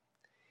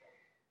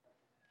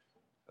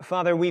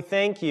Father, we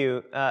thank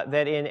you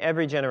that in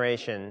every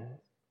generation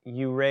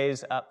you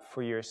raise up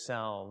for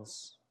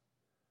yourselves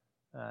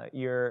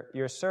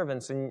your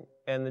servants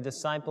and the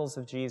disciples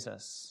of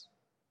Jesus.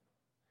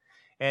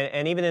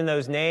 And even in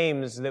those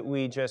names that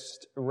we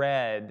just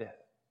read,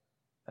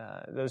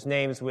 those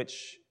names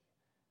which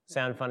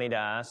sound funny to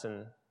us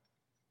and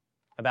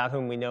about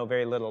whom we know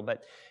very little,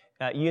 but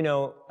you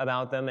know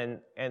about them,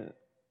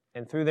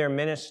 and through their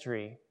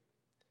ministry,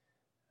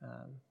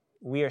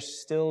 we are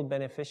still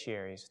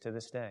beneficiaries to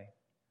this day.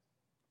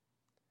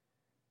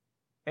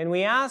 And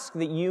we ask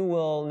that you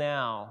will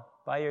now,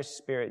 by your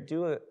Spirit,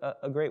 do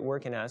a great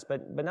work in us,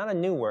 but not a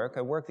new work,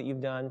 a work that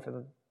you've done for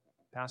the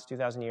past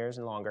 2,000 years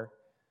and longer,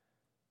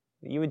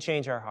 that you would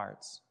change our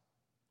hearts,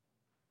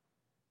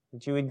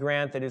 that you would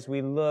grant that as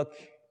we look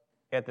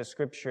at the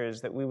Scriptures,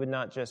 that we would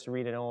not just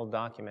read an old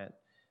document,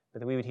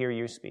 but that we would hear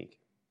you speak,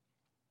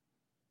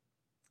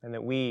 and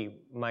that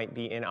we might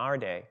be in our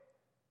day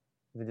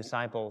the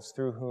disciples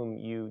through whom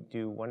you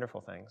do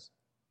wonderful things.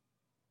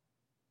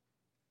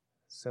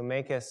 So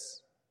make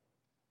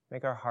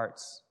our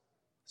hearts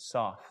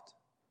soft.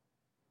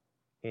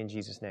 In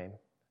Jesus' name,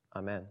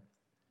 amen.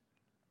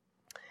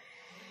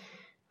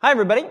 Hi,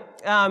 everybody.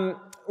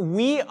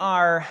 We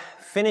are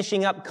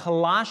finishing up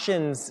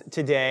Colossians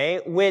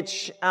today,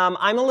 which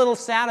I'm a little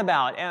sad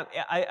about.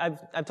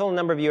 I've told a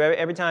number of you,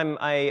 every time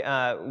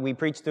we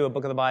preach through a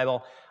book of the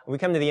Bible, we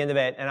come to the end of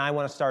it, and I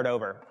want to start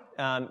over.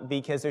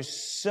 Because there's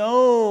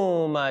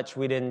so much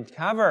we didn't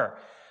cover.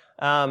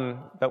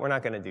 But we're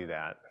not going to do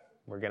that.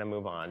 We're going to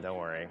move on, don't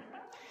worry.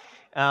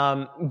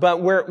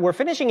 But we're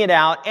finishing it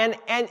out, and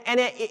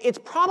it's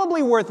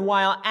probably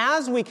worthwhile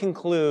as we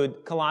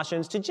conclude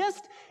Colossians to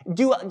just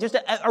do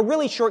a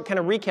really short kind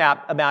of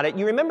recap about it.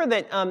 You remember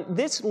that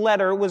this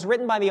letter was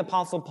written by the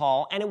Apostle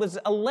Paul, and it was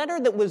a letter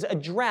that was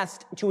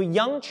addressed to a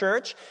young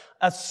church,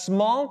 a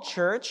small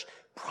church,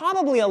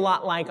 probably a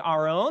lot like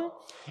our own.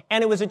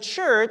 And it was a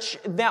church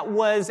that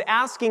was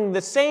asking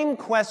the same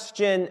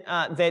question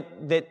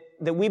that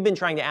we've been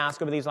trying to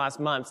ask over these last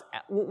months.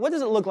 What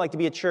does it look like to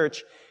be a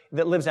church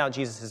that lives out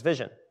Jesus'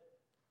 vision?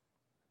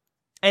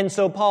 And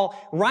so Paul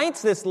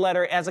writes this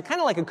letter as a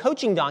kind of like a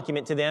coaching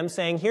document to them,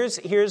 saying, here's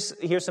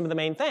some of the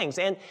main things.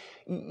 And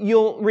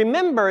you'll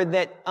remember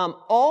that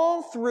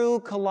all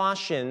through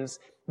Colossians,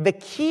 the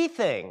key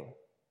thing,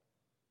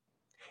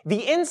 the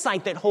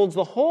insight that holds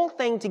the whole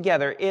thing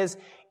together is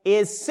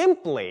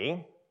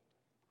simply,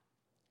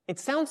 it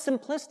sounds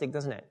simplistic,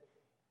 doesn't it?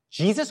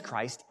 Jesus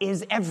Christ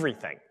is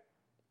everything.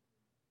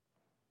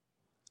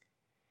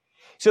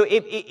 So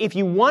if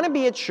you want to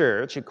be a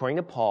church, according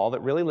to Paul,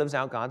 that really lives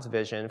out God's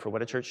vision for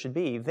what a church should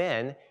be,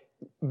 then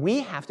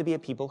we have to be a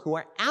people who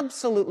are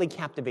absolutely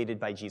captivated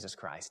by Jesus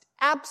Christ.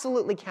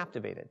 Absolutely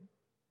captivated.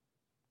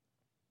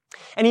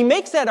 And he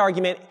makes that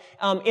argument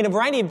in a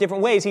variety of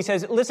different ways. He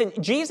says, listen,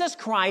 Jesus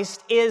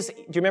Christ is, do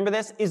you remember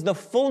this? Is the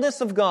fullness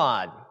of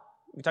God.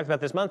 We talked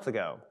about this months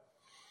ago.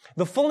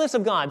 The fullness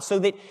of God, so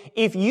that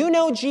if you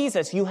know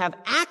Jesus, you have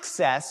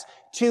access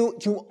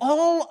to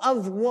all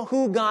of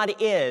who God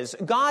is.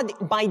 God,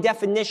 by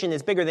definition,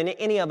 is bigger than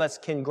any of us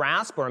can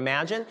grasp or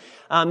imagine.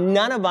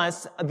 None of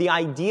us, the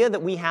idea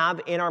that we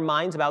have in our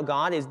minds about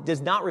God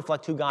does not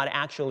reflect who God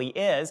actually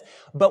is.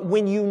 But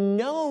when you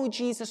know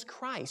Jesus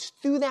Christ,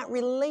 through that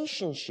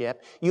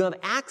relationship, you have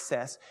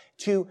access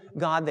to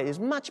God that is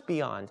much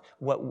beyond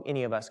what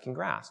any of us can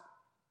grasp.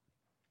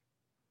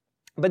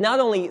 But not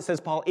only, says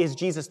Paul, is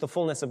Jesus the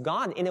fullness of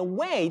God, in a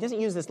way, he doesn't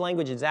use this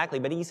language exactly,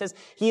 but he says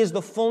he is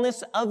the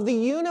fullness of the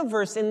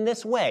universe in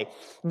this way,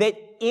 that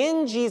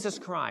in Jesus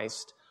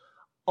Christ,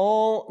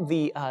 all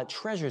the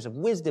treasures of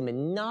wisdom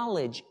and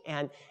knowledge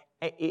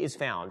is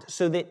found.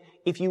 So that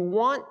if you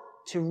want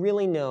to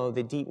really know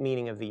the deep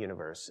meaning of the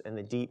universe and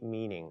the deep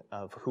meaning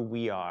of who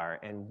we are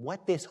and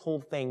what this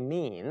whole thing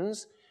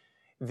means,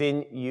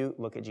 then you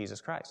look at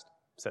Jesus Christ,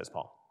 says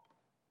Paul.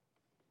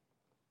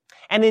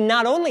 And then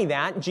not only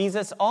that,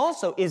 Jesus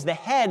also is the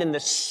head and the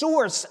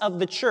source of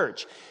the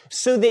church.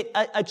 So that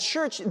a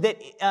church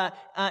that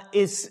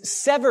is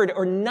severed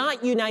or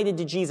not united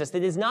to Jesus,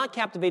 that is not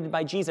captivated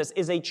by Jesus,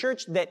 is a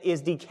church that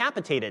is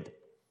decapitated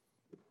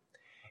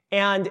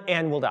and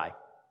will die.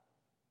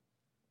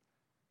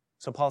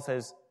 So Paul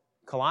says,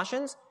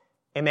 Colossians,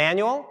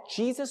 Emmanuel,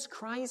 Jesus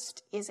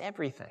Christ is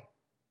everything.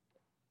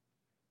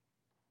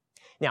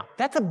 Now,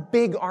 that's a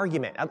big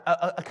argument,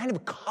 a kind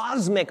of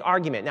cosmic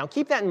argument. Now,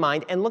 keep that in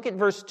mind and look at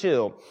verse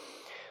 2.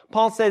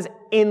 Paul says,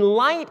 in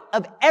light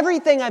of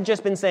everything I've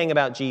just been saying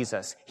about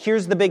Jesus,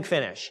 here's the big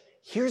finish.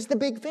 Here's the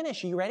big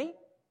finish. Are you ready?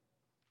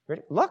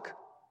 Ready? Look.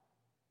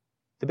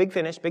 The big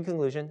finish, big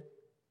conclusion.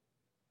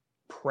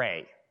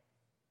 Pray.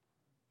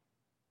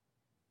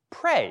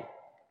 Pray.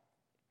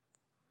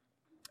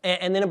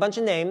 And then a bunch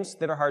of names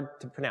that are hard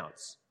to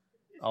pronounce,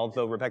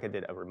 although Rebecca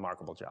did a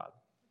remarkable job.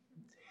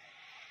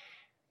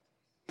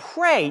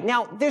 Pray.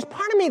 Now, there's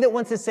part of me that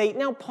wants to say,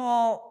 now,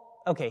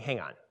 Paul, okay, hang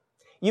on.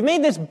 You've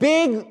made this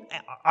big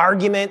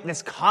argument,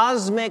 this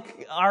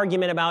cosmic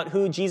argument about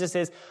who Jesus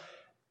is.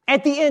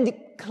 At the end,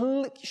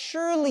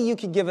 surely you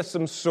could give us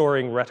some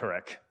soaring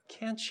rhetoric,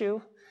 can't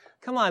you?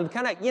 Come on,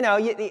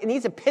 it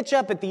needs to pitch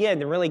up at the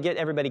end and really get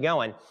everybody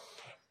going.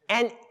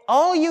 And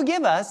all you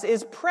give us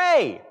is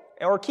pray,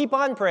 or keep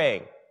on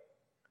praying.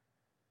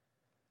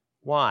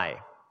 Why?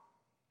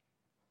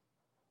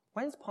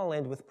 Why does Paul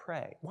end with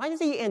pray? Why does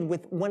he end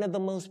with one of the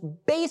most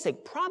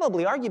basic,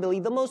 probably,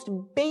 arguably, the most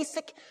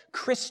basic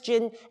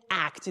Christian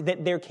act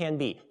that there can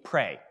be?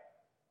 Pray.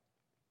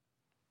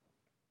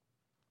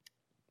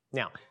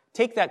 Now,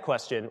 take that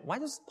question, why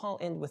does Paul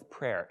end with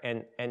prayer?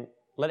 And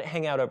let it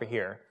hang out over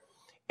here.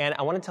 And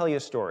I want to tell you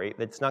a story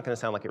that's not going to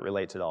sound like it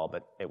relates at all,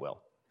 but it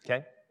will.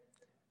 Okay?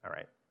 All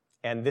right.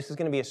 And this is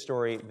going to be a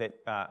story that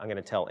I'm going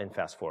to tell in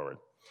Fast Forward.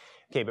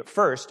 Okay, but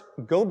first,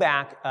 go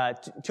back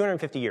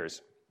 250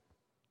 years.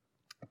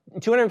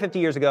 250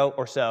 years ago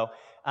or so,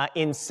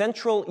 in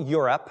Central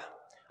Europe,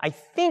 I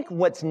think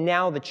what's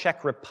now the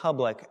Czech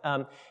Republic,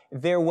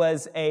 there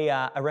was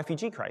a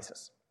refugee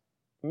crisis.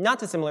 Not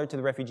dissimilar to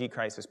the refugee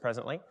crisis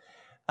presently.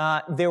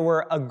 There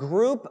were a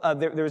group,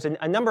 there was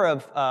a number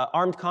of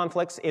armed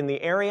conflicts in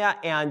the area,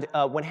 and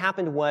what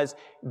happened was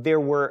there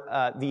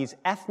were these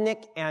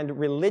ethnic and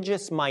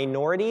religious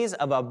minorities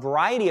of a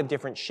variety of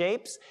different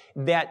shapes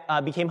that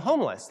became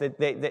homeless. They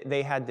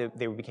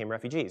became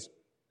refugees.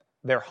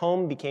 Their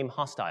home became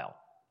hostile,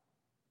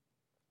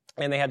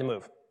 and they had to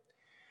move.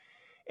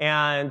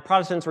 And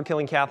Protestants were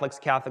killing Catholics,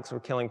 Catholics were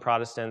killing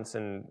Protestants,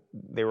 and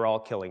they were all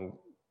killing.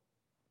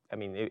 I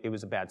mean, it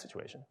was a bad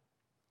situation.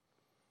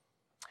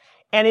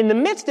 And in the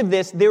midst of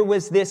this, there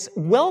was this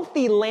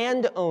wealthy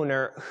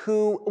landowner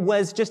who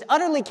was just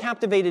utterly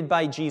captivated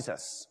by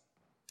Jesus.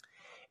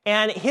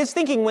 And his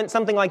thinking went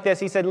something like this.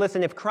 He said,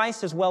 listen, if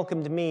Christ has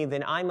welcomed me,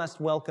 then I must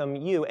welcome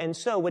you. And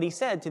so what he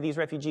said to these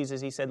refugees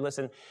is he said,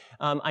 listen,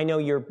 I know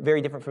you're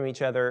very different from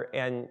each other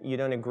and you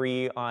don't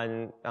agree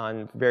on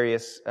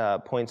various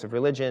points of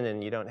religion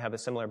and you don't have a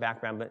similar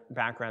background,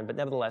 but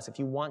nevertheless, if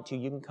you want to,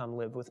 you can come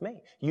live with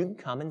me. You can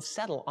come and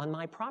settle on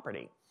my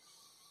property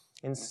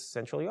in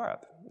Central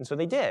Europe. And so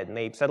they did, and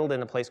they settled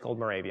in a place called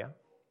Moravia.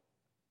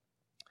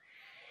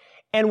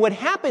 And what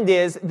happened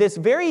is, this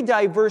very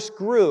diverse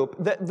group,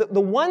 the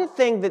one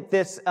thing that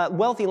this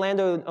wealthy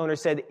landowner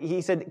said,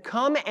 he said,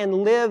 come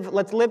and live,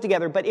 let's live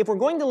together, but if we're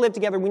going to live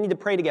together, we need to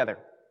pray together.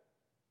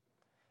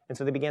 And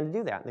so they began to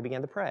do that, and they began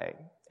to pray.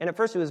 And at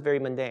first it was very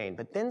mundane,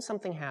 but then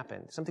something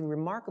happened, something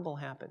remarkable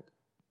happened.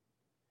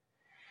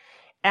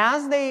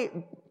 As they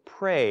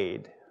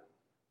prayed,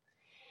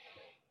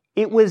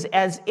 it was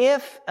as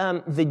if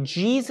the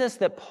Jesus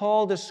that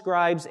Paul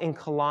describes in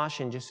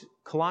Colossians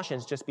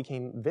just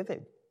became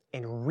vivid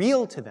and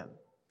real to them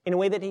in a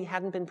way that he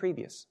hadn't been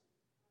previous.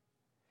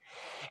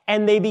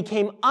 And they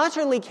became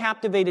utterly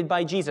captivated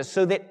by Jesus,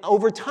 so that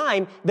over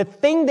time, the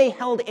thing they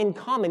held in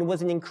common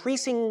was an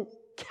increasing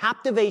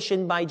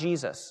captivation by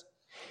Jesus.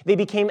 They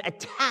became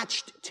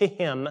attached to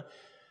him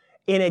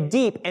in a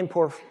deep and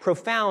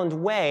profound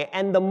way.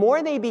 And the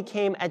more they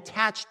became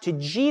attached to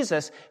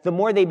Jesus, the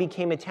more they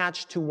became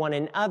attached to one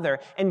another.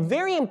 And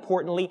very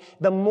importantly,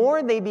 the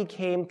more they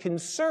became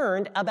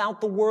concerned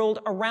about the world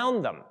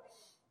around them.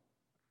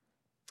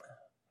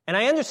 And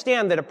I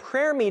understand that a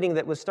prayer meeting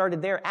that was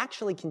started there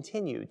actually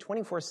continued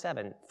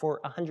 24/7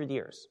 for 100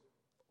 years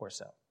or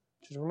so,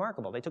 which is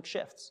remarkable. They took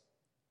shifts.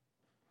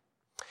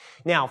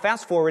 Now,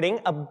 fast forwarding,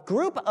 a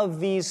group of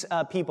these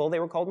people, they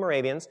were called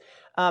Moravians,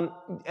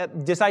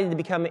 decided to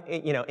become,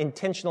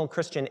 intentional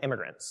Christian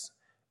immigrants,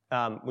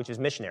 which is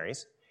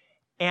missionaries.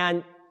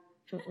 And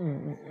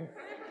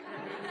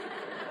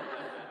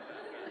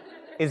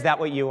is that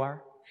what you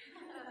are?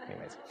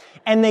 Anyways.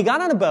 And they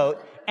got on a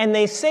boat and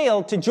they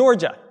sailed to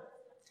Georgia.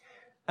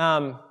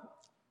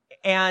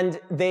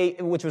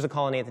 Which was a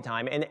colony at the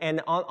time,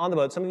 and on the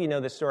boat, some of you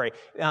know this story,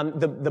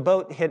 the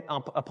boat hit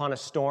upon a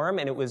storm,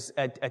 and it was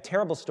a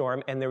terrible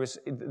storm, and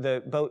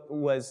the boat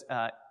was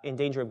in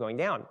danger of going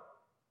down.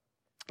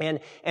 And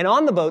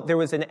on the boat, there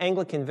was an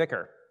Anglican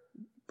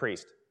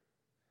priest,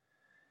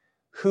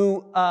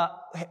 who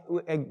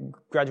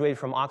graduated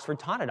from Oxford,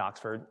 taught at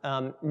Oxford,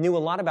 knew a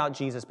lot about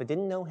Jesus, but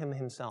didn't know him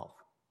himself.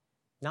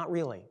 Not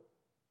really.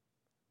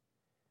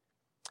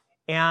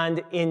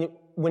 And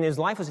when his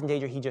life was in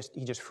danger, he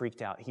just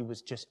freaked out. He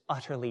was just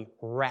utterly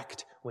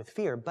wrecked with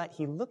fear. But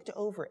he looked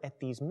over at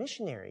these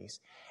missionaries,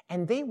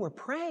 and they were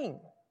praying,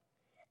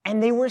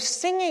 and they were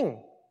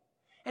singing.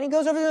 And he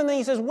goes over to them and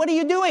he says, "What are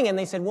you doing?" And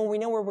they said, "Well, we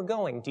know where we're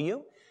going. Do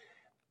you?"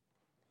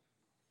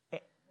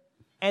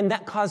 And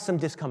that caused some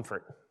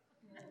discomfort.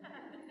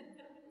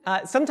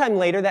 Sometime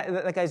later,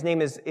 that guy's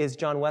name is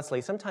John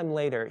Wesley. Sometime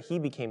later, he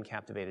became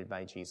captivated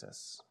by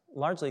Jesus,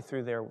 largely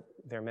through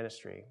their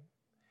ministry.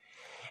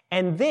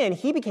 And then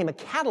he became a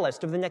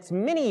catalyst over the next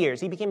many years.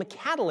 He became a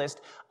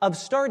catalyst of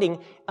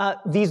starting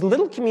these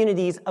little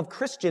communities of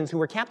Christians who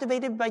were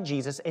captivated by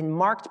Jesus and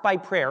marked by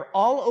prayer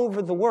all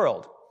over the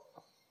world.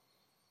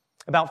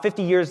 About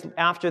 50 years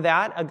after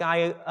that, a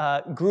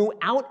guy grew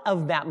out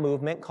of that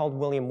movement called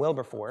William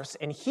Wilberforce,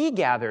 and he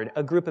gathered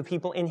a group of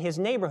people in his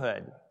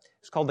neighborhood.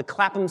 It's called the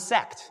Clapham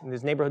Sect.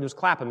 His neighborhood was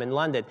Clapham in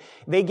London.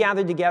 They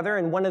gathered together,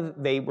 and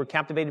they were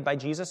captivated by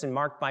Jesus and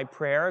marked by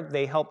prayer.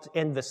 They helped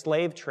end the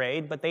slave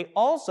trade, but they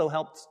also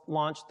helped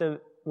launch the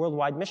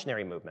worldwide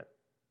missionary movement,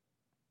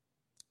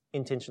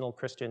 intentional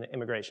Christian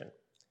immigration.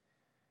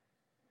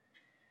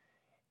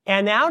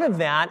 And out of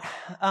that,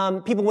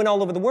 people went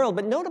all over the world,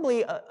 but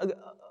notably,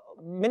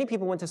 many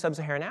people went to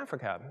sub-Saharan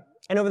Africa.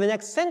 And over the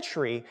next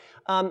century,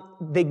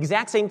 the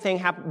exact same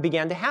thing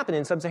began to happen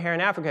in sub-Saharan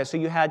Africa. So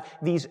you had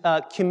these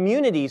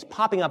communities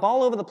popping up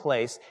all over the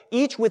place,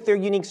 each with their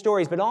unique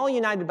stories, but all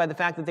united by the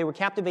fact that they were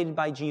captivated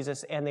by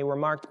Jesus and they were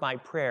marked by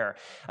prayer.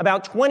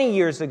 About 20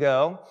 years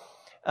ago,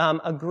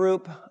 a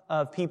group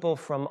of people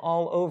from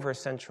all over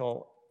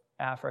Central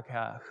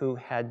Africa who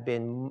had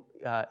been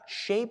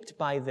shaped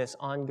by this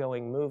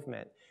ongoing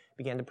movement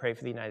began to pray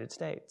for the United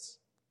States.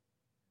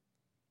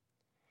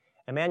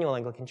 Emmanuel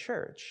Anglican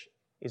Church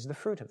is the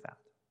fruit of that.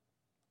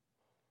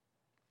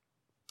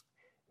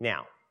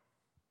 Now,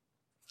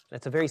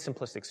 that's a very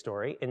simplistic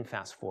story. And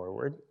fast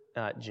forward,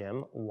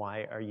 Jim,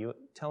 why are you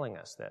telling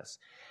us this?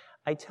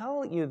 I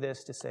tell you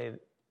this to say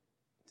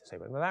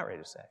what I'm about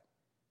ready to say.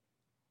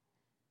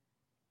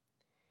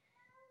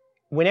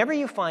 Whenever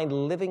you find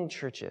living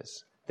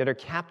churches that are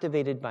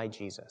captivated by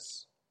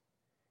Jesus,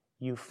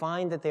 you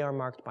find that they are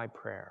marked by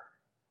prayer.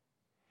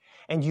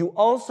 And you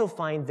also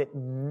find that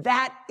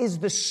that is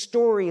the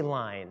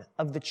storyline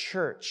of the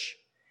church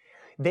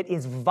that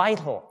is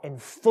vital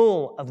and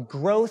full of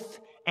growth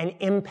and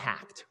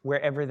impact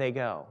wherever they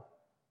go.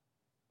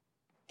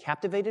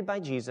 Captivated by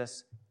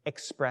Jesus,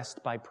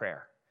 expressed by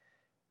prayer.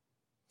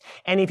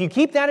 And if you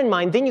keep that in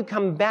mind, then you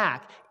come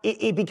back,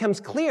 it becomes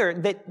clear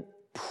that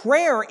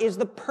prayer is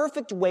the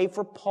perfect way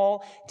for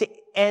Paul to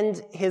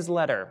end his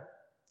letter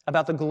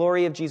about the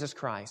glory of Jesus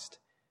Christ.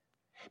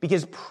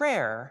 Because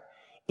prayer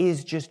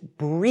is just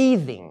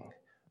breathing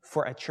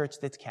for a church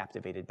that's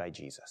captivated by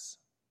Jesus.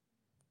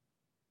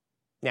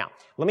 Now,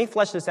 let me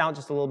flesh this out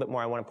just a little bit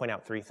more. I want to point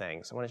out three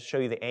things. I want to show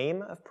you the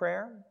aim of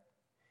prayer.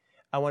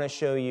 I want to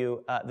show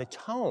you the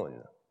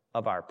tone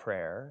of our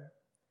prayer.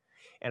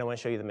 And I want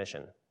to show you the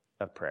mission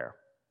of prayer.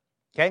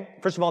 Okay?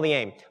 First of all, the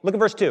aim. Look at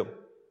verse 2.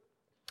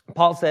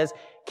 Paul says,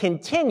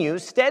 continue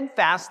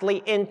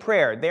steadfastly in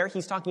prayer. There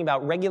he's talking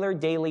about regular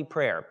daily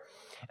prayer.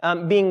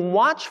 Being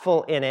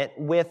watchful in it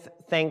with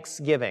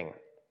thanksgiving.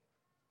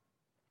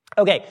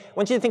 Okay, I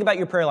want you to think about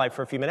your prayer life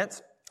for a few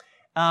minutes.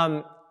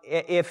 What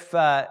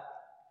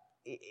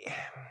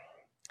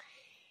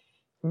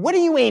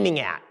are you aiming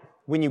at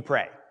when you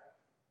pray?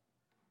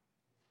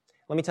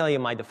 Let me tell you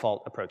my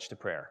default approach to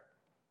prayer.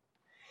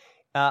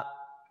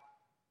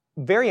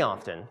 Very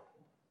often,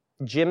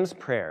 Jim's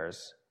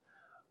prayers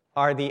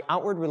are the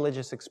outward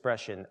religious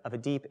expression of a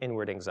deep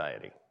inward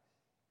anxiety.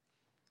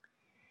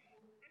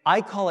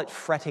 I call it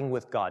fretting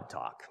with God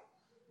talk.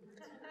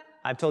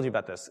 I've told you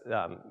about this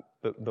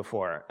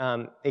before.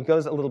 It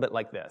goes a little bit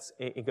like this.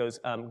 It goes,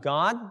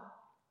 God,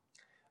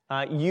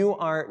 you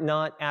are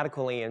not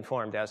adequately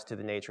informed as to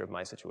the nature of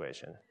my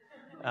situation.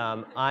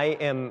 Have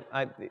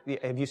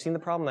you seen the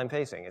problem I'm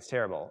facing? It's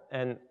terrible.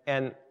 And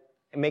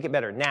make it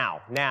better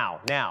now,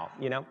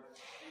 you know?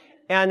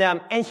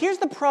 And here's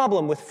the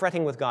problem with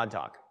fretting with God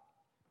talk.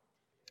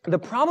 The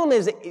problem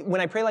is,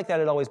 when I pray like that,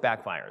 it always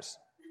backfires.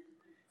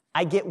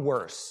 I get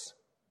worse.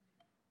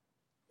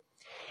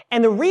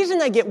 And the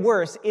reason I get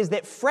worse is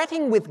that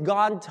fretting with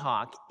God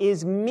talk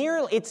is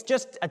it's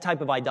just a type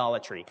of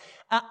idolatry.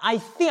 I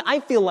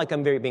feel like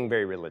I'm being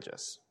very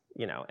religious,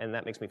 you know, and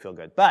that makes me feel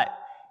good. But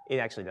it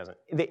actually doesn't.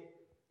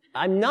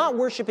 I'm not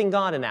worshiping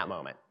God in that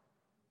moment.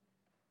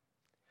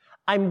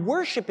 I'm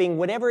worshiping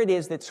whatever it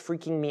is that's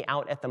freaking me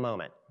out at the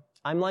moment.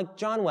 I'm like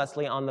John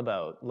Wesley on the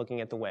boat, looking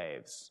at the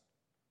waves.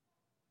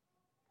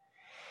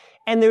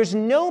 And there's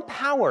no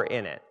power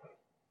in it.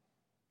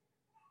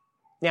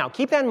 Now,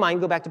 keep that in mind,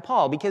 go back to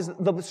Paul, because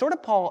the sort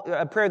of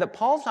prayer that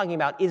Paul's talking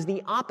about is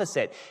the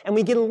opposite. And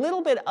we get a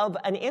little bit of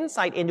an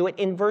insight into it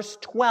in verse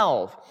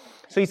 12.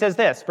 So he says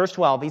this, verse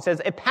 12, he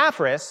says,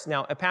 Epaphras,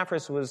 now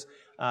Epaphras was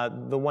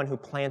the one who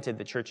planted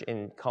the church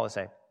in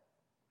Colossae.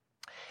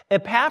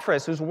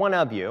 Epaphras, who's one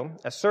of you,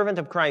 a servant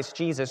of Christ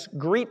Jesus,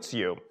 greets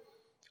you,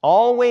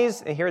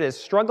 always, and here it is,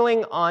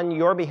 struggling on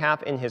your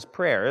behalf in his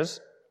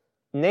prayers,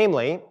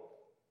 namely,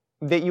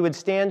 that you would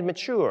stand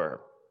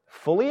mature,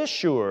 fully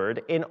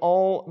assured in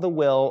all the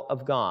will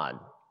of God.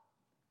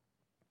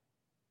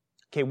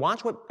 Okay,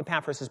 watch what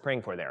Epaphras is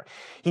praying for there.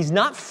 He's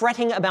not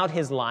fretting about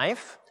his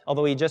life,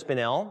 although he'd just been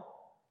ill,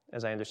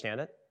 as I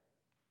understand it.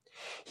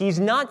 He's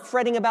not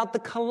fretting about the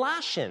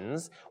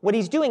Colossians. What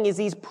he's doing is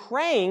he's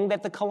praying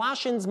that the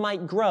Colossians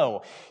might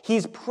grow.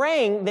 He's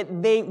praying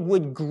that they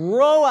would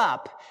grow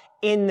up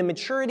in the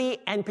maturity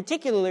and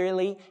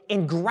particularly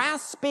in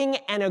grasping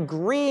and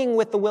agreeing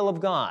with the will of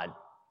God.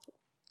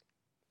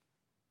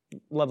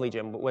 Lovely,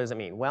 Jim, but what does it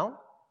mean?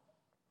 Well,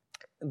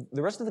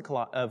 the rest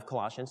of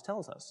Colossians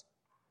tells us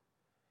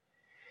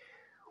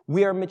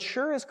we are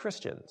mature as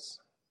Christians.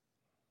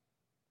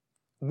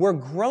 We're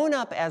grown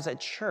up as a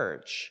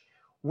church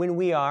when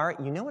we are,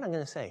 you know what I'm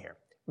going to say here,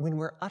 when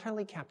we're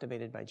utterly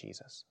captivated by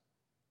Jesus.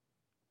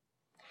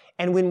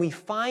 And when we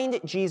find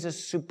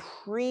Jesus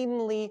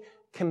supremely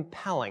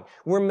compelling.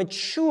 We're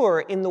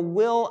mature in the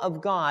will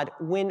of God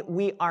when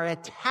we are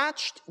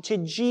attached to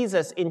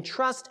Jesus in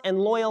trust and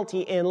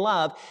loyalty and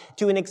love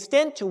to an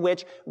extent to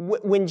which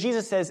when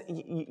Jesus says,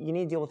 you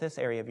need to deal with this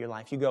area of your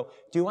life, you go,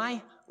 do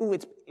I? Ooh,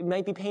 it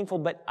might be painful,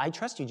 but I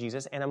trust you,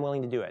 Jesus, and I'm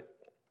willing to do it.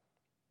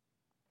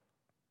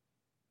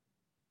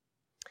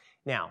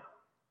 Now,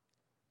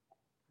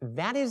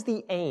 that is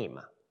the aim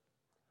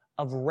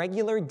of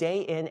regular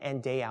day in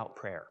and day out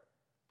prayer.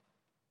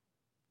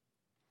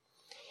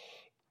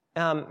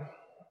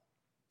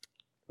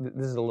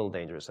 This is a little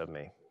dangerous of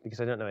me because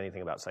I don't know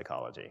anything about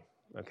psychology.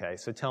 Okay,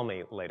 so tell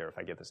me later if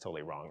I get this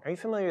totally wrong. Are you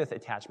familiar with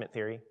attachment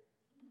theory?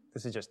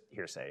 This is just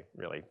hearsay,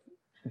 really.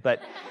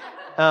 But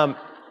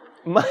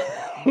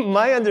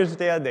my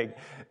understanding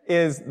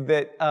is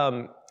that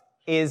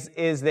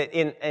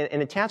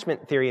in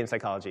attachment theory in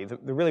psychology,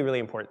 the really, really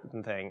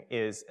important thing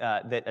is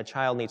that a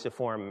child needs to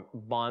form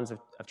bonds of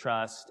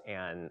trust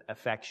and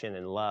affection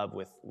and love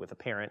with a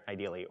parent,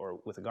 ideally, or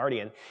with a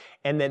guardian,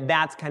 and that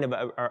that's kind of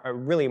a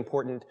really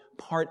important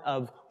part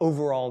of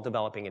overall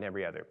developing in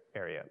every other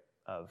area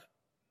of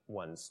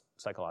one's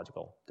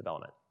psychological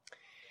development.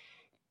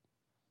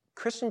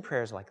 Christian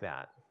prayers like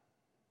that,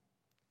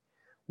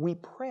 we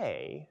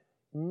pray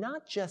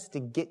not just to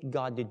get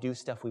God to do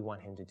stuff we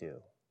want him to do.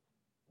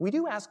 We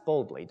do ask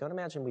boldly. Don't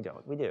imagine we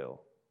don't. We do.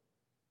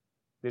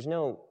 There's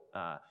no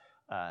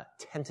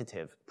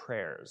tentative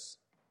prayers.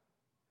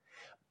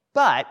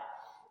 But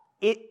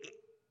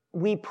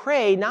we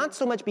pray not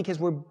so much because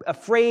we're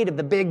afraid of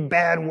the big,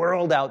 bad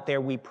world out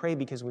there. We pray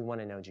because we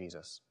want to know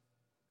Jesus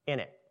in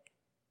it.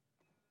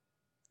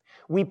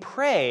 We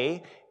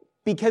pray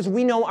because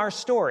we know our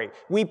story.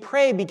 We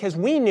pray because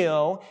we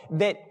know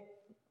that.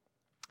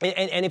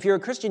 And if you're a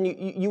Christian,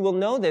 you will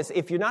know this.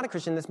 If you're not a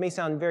Christian, this may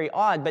sound very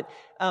odd, but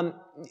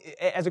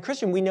as a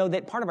Christian, we know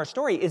that part of our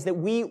story is that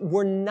we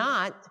were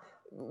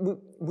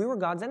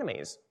God's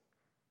enemies.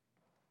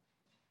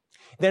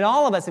 That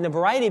all of us, in a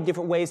variety of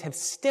different ways, have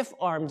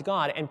stiff-armed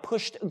God and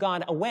pushed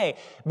God away.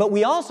 But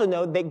we also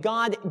know that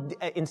God,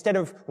 instead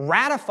of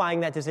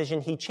ratifying that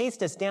decision, he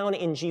chased us down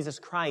in Jesus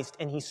Christ,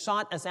 and he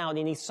sought us out,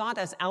 and he sought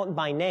us out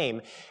by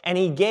name, and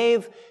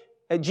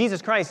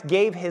Jesus Christ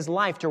gave his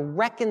life to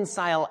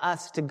reconcile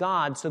us to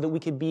God so that we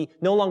could be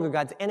no longer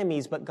God's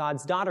enemies, but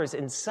God's daughters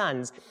and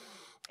sons.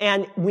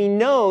 And we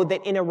know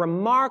that in a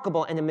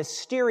remarkable and a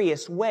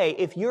mysterious way,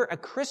 if you're a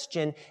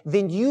Christian,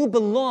 then you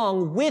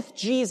belong with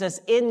Jesus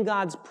in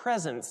God's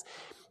presence.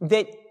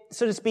 That,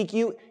 so to speak,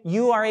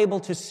 you are able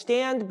to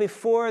stand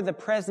before the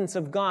presence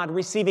of God,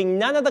 receiving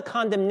none of the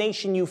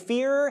condemnation you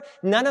fear,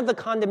 none of the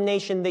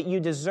condemnation that you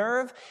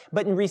deserve,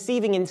 but in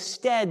receiving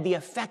instead the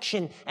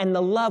affection and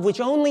the love which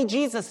only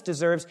Jesus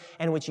deserves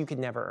and which you could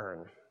never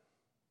earn.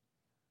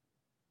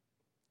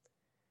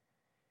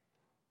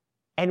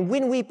 And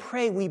when we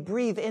pray, we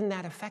breathe in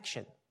that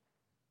affection.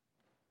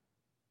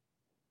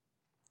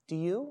 Do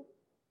you?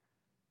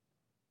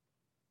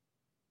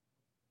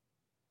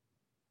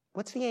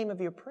 What's the aim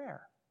of your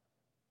prayer?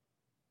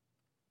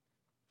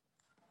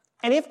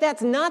 And if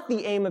that's not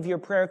the aim of your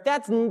prayer, if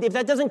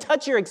that doesn't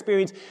touch your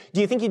experience,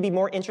 do you think you'd be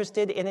more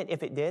interested in it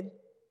if it did?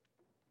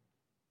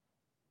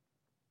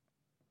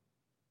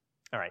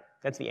 All right,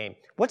 that's the aim.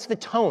 What's the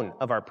tone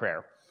of our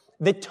prayer?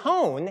 The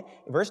tone,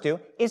 verse 2,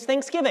 is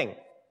thanksgiving.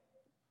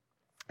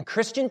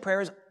 Christian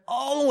prayer is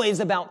always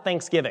about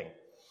thanksgiving.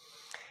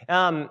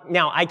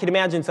 Now, I could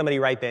imagine somebody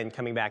right then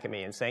coming back at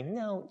me and saying,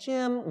 no,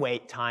 Jim,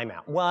 wait, time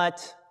out.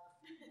 What?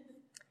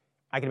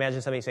 I can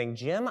imagine somebody saying,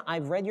 Jim,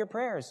 I've read your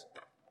prayers.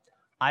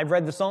 I've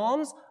read the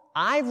Psalms.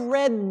 I've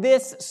read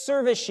this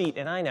service sheet.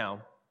 And I know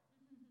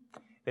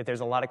that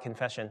there's a lot of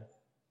confession.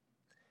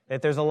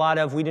 That there's a lot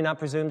of, we do not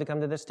presume to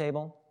come to this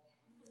table.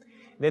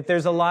 That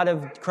there's a lot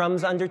of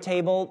crumbs under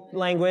table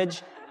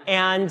language.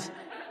 And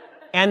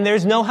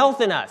there's no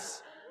health in us.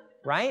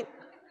 Right?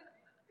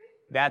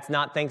 That's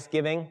not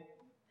thanksgiving.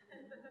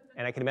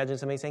 And I can imagine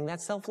somebody saying,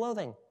 that's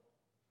self-loathing.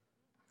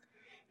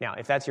 Now,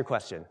 if that's your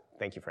question,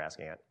 thank you for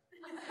asking it.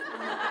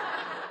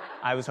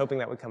 I was hoping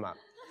that would come up.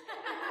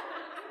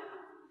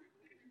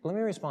 Let me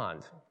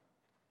respond.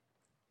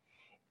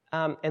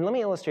 And let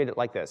me illustrate it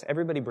like this.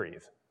 Everybody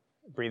breathe.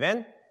 Breathe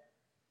in.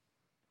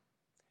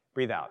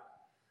 Breathe out.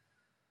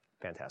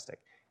 Fantastic.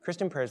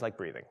 Christian prayer is like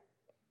breathing.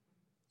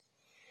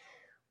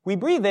 We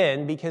breathe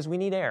in because we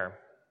need air.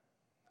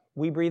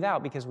 We breathe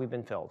out because we've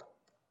been filled.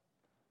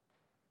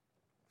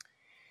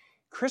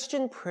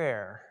 Christian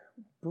prayer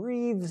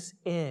breathes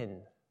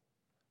in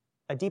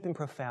a deep and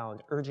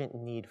profound, urgent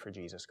need for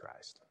Jesus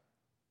Christ.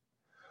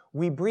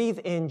 We breathe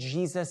in,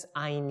 Jesus,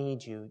 I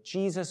need you.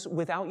 Jesus,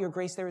 without your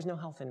grace, there is no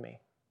health in me.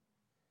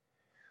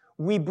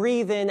 We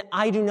breathe in,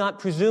 I do not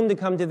presume to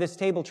come to this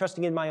table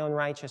trusting in my own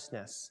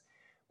righteousness,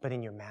 but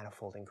in your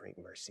manifold and great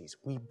mercies.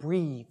 We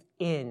breathe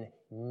in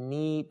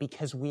need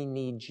because we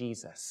need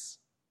Jesus.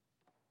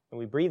 And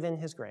we breathe in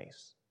his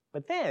grace.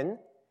 But then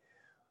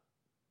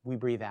we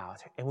breathe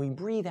out. And we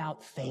breathe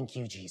out, thank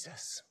you,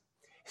 Jesus.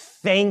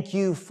 Thank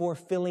you for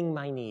filling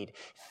my need.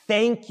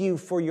 Thank you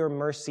for your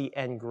mercy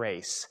and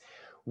grace.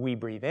 We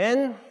breathe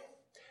in.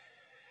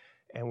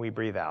 and we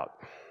breathe out.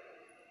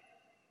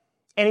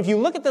 And if you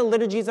look at the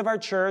liturgies of our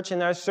church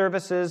and our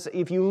services,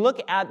 if you look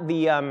at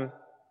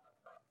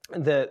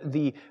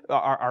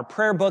our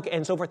prayer book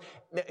and so forth,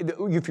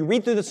 if you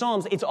read through the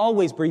Psalms, it's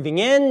always breathing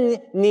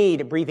in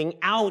need, breathing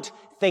out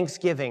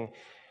thanksgiving.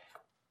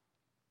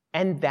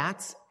 And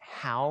that's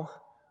how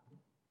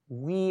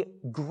we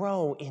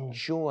grow in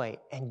joy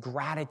and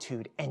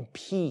gratitude and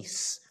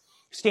peace,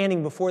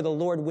 standing before the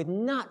Lord with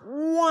not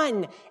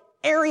one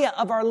area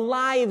of our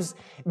lives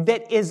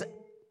that is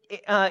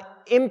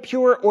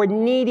impure or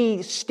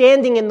needy,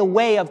 standing in the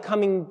way of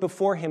coming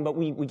before Him, but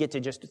we get to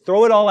just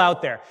throw it all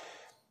out there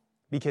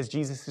because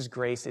Jesus'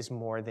 grace is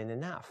more than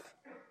enough.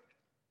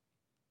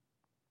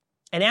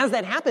 And as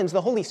that happens,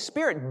 the Holy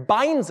Spirit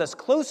binds us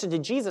closer to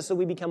Jesus so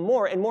we become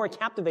more and more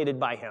captivated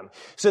by Him.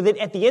 So that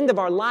at the end of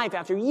our life,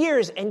 after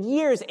years and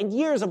years and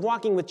years of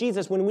walking with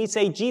Jesus, when we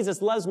say,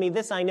 Jesus loves me,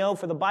 this I know,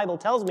 for the Bible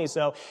tells me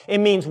so, it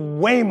means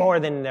way more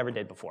than it ever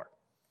did before.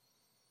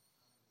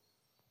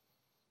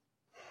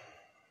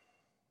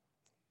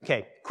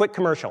 Okay, quick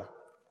commercial.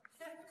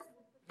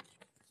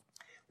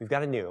 We've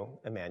got a new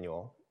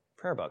Emmanuel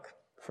prayer book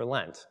for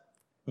Lent.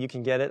 You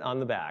can get it on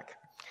the back.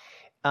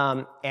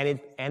 And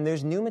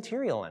there's new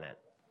material in it.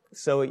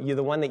 So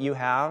the one that you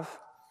have,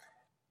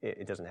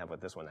 it doesn't have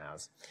what this one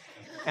has.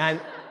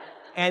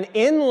 And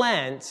in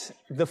Lent,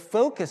 the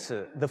focus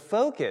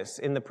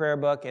in the prayer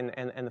book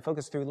and the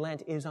focus through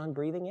Lent is on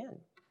breathing in.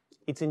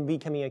 It's in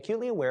becoming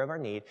acutely aware of our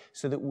need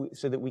so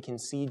that we can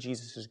see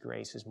Jesus'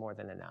 grace is more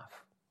than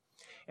enough.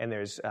 And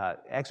there's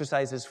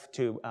exercises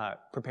to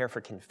prepare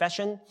for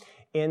confession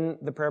in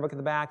the prayer book at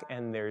the back,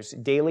 and there's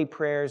daily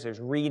prayers, there's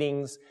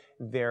readings,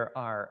 there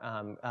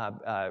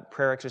are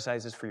prayer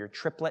exercises for your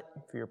triplet,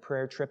 for your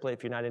prayer triplet.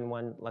 If you're not in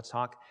one, let's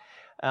talk.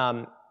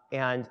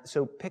 And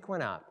so pick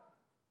one up.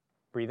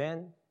 Breathe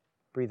in,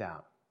 breathe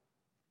out.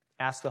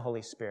 Ask the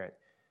Holy Spirit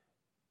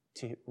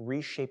to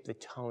reshape the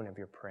tone of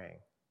your praying.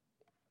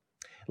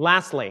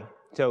 Lastly,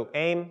 so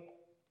aim,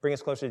 bring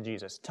us closer to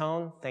Jesus.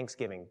 Tone,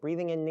 thanksgiving.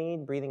 Breathing in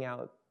need, breathing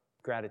out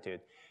gratitude.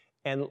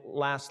 And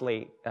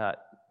lastly,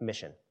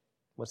 mission.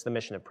 What's the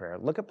mission of prayer?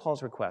 Look at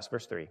Paul's request,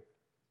 verse 3.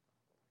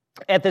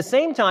 At the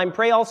same time,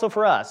 pray also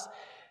for us,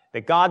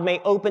 that God may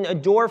open a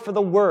door for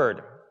the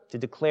word to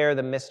declare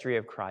the mystery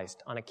of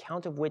Christ, on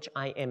account of which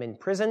I am in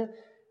prison,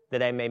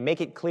 that I may make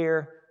it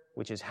clear,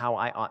 which is how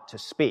I ought to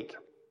speak.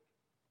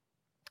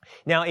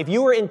 Now, if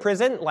you were in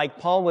prison, like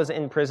Paul was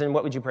in prison,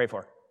 what would you pray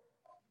for?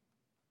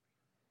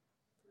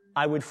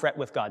 I would fret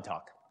with God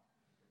talk.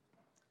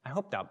 I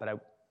hope not, but I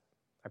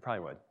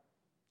probably would.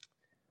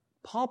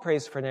 Paul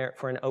prays for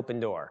an open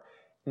door.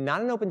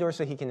 Not an open door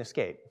so he can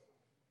escape.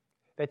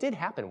 That did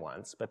happen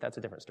once, but that's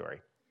a different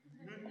story.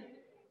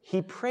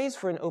 He prays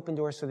for an open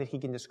door so that he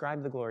can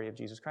describe the glory of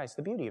Jesus Christ,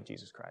 the beauty of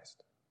Jesus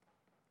Christ.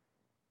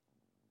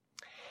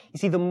 You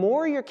see, the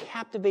more you're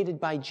captivated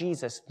by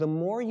Jesus, the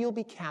more you'll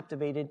be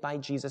captivated by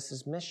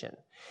Jesus' mission.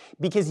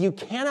 Because you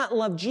cannot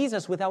love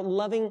Jesus without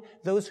loving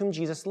those whom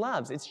Jesus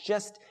loves. It's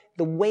just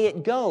the way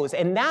it goes.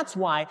 And that's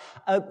why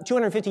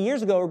 250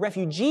 years ago, a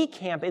refugee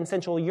camp in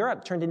Central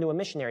Europe turned into a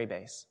missionary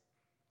base.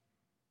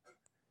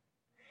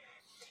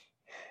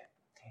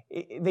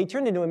 They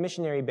turned into a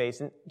missionary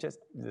base, and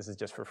this is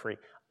just for free.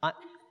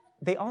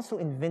 They also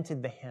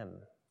invented the hymn.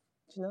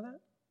 Did you know that?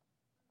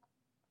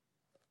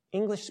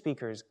 English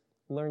speakers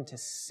learned to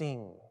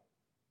sing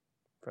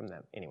from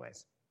them.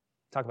 Anyways,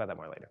 talk about that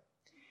more later.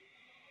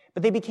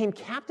 But they became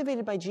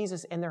captivated by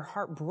Jesus, and their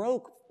heart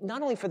broke,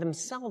 not only for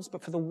themselves,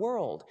 but for the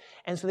world.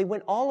 And so they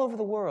went all over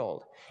the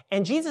world.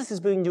 And Jesus has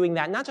been doing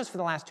that, not just for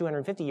the last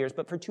 250 years,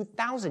 but for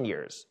 2,000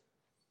 years.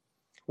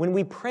 When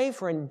we pray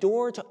for a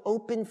door to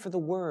open for the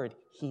word,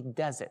 he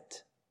does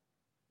it.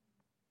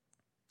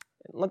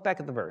 Look back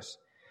at the verse.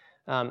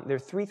 There are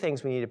three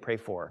things we need to pray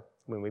for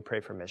when we pray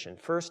for mission.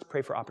 First,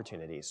 pray for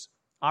opportunities.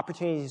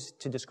 Opportunities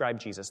to describe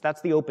Jesus. That's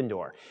the open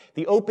door.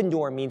 The open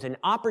door means an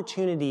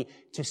opportunity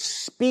to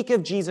speak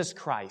of Jesus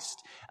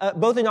Christ.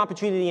 Both an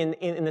opportunity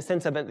in the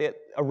sense of a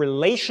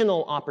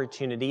relational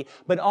opportunity,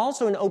 but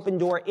also an open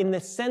door in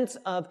the sense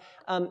of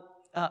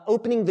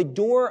opening the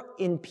door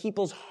in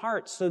people's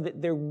hearts so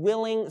that they're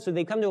willing, so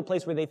they come to a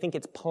place where they think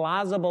it's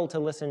plausible to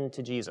listen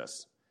to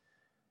Jesus.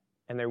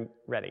 And they're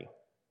ready.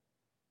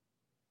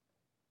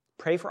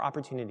 Pray for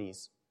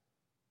opportunities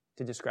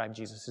to describe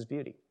Jesus'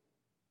 beauty.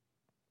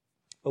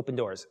 Open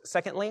doors.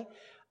 Secondly,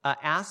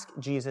 ask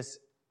Jesus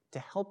to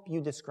help you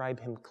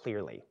describe him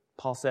clearly.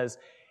 Paul says,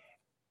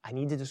 I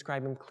need to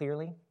describe him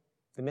clearly,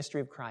 the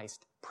mystery of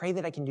Christ. Pray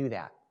that I can do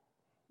that.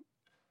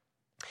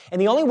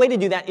 And the only way to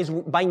do that is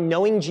by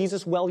knowing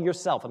Jesus well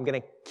yourself. I'm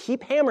going to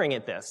keep hammering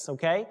at this,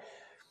 okay?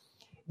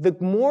 The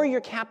more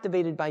you're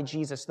captivated by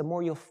Jesus, the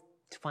more you'll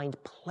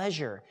find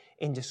pleasure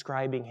in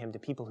describing him to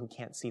people who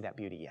can't see that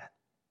beauty yet.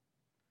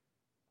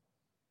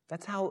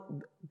 That's how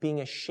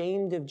being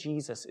ashamed of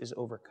Jesus is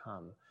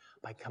overcome,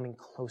 by coming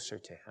closer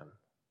to him.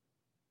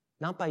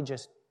 Not by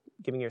just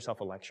giving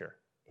yourself a lecture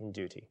in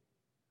duty.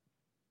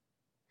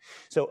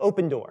 So,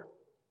 open door.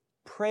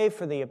 Pray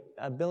for the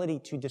ability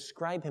to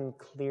describe him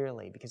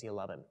clearly because you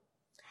love him.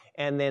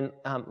 And then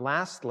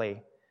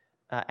lastly,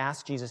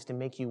 ask Jesus to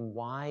make you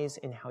wise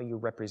in how you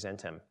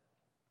represent him.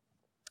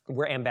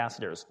 We're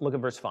ambassadors. Look at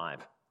verse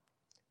 5.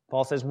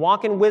 Paul says,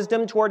 walk in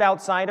wisdom toward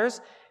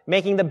outsiders,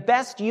 making the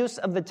best use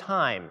of the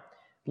time.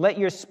 Let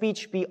your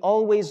speech be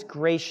always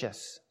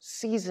gracious,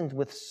 seasoned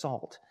with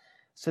salt,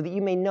 so that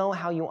you may know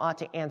how you ought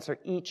to answer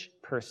each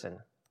person.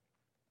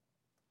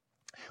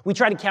 We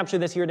try to capture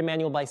this here at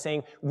Emmanuel by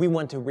saying we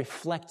want to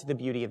reflect the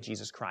beauty of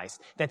Jesus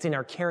Christ. That's in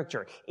our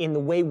character, in the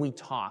way we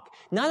talk.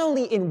 Not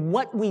only in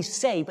what we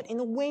say, but in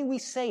the way we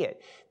say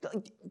it.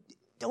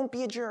 Don't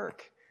be a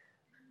jerk.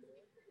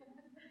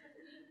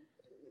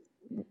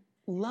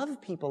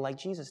 Love people like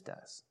Jesus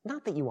does.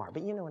 Not that you are,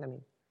 but you know what I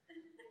mean.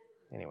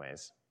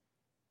 Anyways.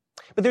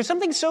 But there's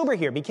something sober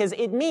here, because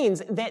it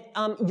means that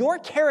your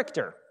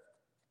character,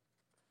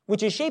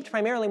 which is shaped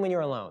primarily when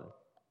you're alone,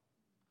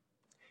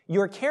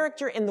 your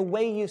character and the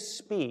way you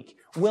speak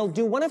will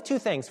do one of two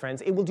things,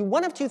 friends. It will do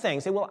one of two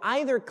things. It will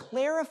either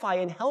clarify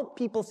and help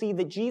people see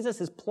that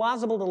Jesus is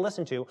plausible to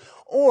listen to,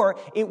 or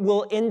it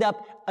will end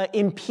up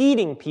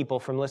impeding people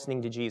from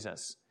listening to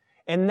Jesus.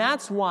 And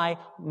that's why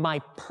my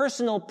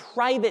personal,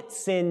 private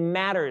sin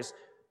matters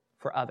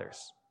for others.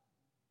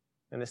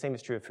 And the same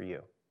is true for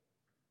you.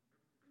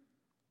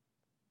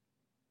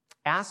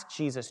 Ask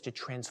Jesus to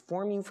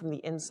transform you from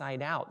the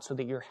inside out so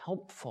that you're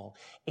helpful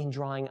in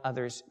drawing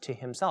others to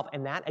himself.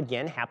 And that,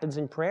 again, happens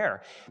in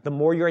prayer. The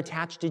more you're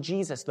attached to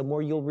Jesus, the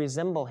more you'll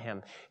resemble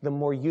him, the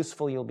more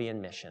useful you'll be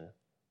in mission.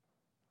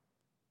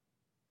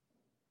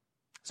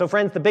 So,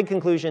 friends, the big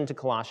conclusion to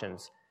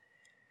Colossians: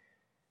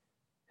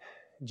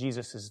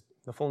 Jesus is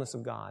the fullness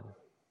of God.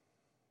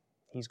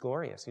 He's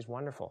glorious. He's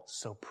wonderful.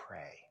 So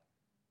pray.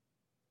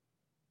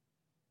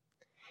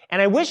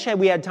 And I wish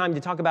we had time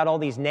to talk about all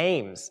these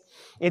names.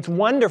 It's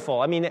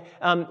wonderful. I mean,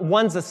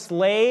 one's a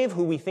slave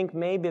who we think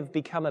may have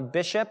become a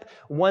bishop.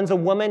 One's a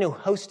woman who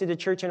hosted a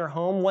church in her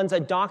home. One's a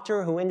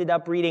doctor who ended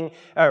up writing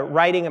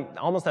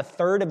almost a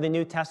third of the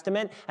New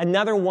Testament.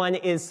 Another one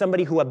is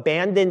somebody who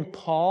abandoned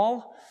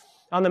Paul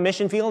on the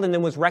mission field and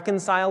then was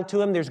reconciled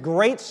to him. There's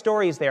great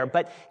stories there.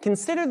 But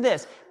consider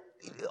this.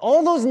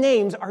 All those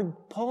names are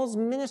Paul's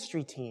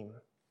ministry team.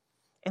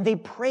 And they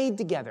prayed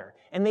together.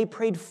 And they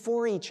prayed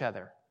for each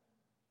other.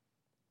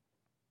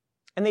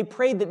 And they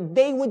prayed that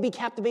they would be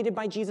captivated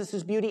by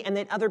Jesus' beauty and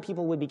that other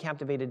people would be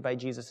captivated by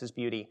Jesus'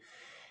 beauty.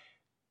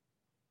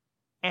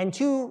 And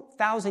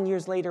 2,000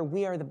 years later,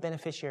 we are the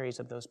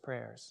beneficiaries of those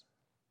prayers.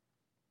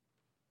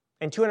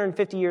 And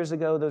 250 years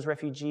ago, those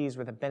refugees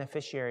were the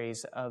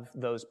beneficiaries of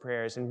those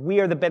prayers. And we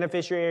are the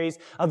beneficiaries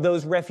of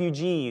those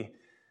refugees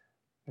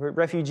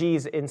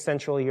in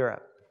Central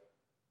Europe.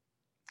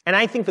 And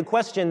I think the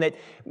question that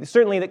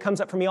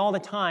comes up for me all the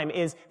time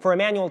is, for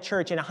Emmanuel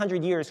Church in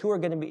 100 years, who are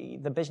going to be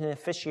the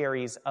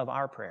beneficiaries of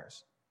our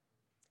prayers?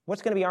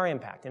 What's going to be our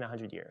impact in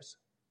 100 years?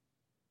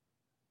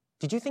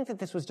 Did you think that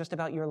this was just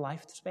about your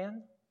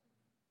lifespan?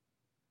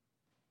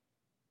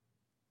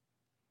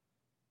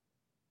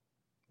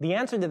 The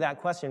answer to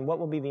that question, what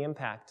will be the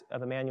impact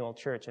of Emmanuel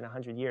Church in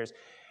 100 years,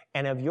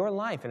 and of your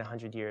life in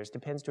 100 years,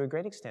 depends to a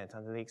great extent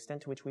on the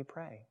extent to which we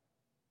pray.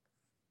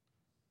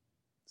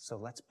 So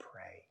let's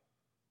pray.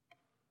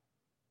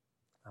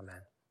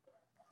 Amen.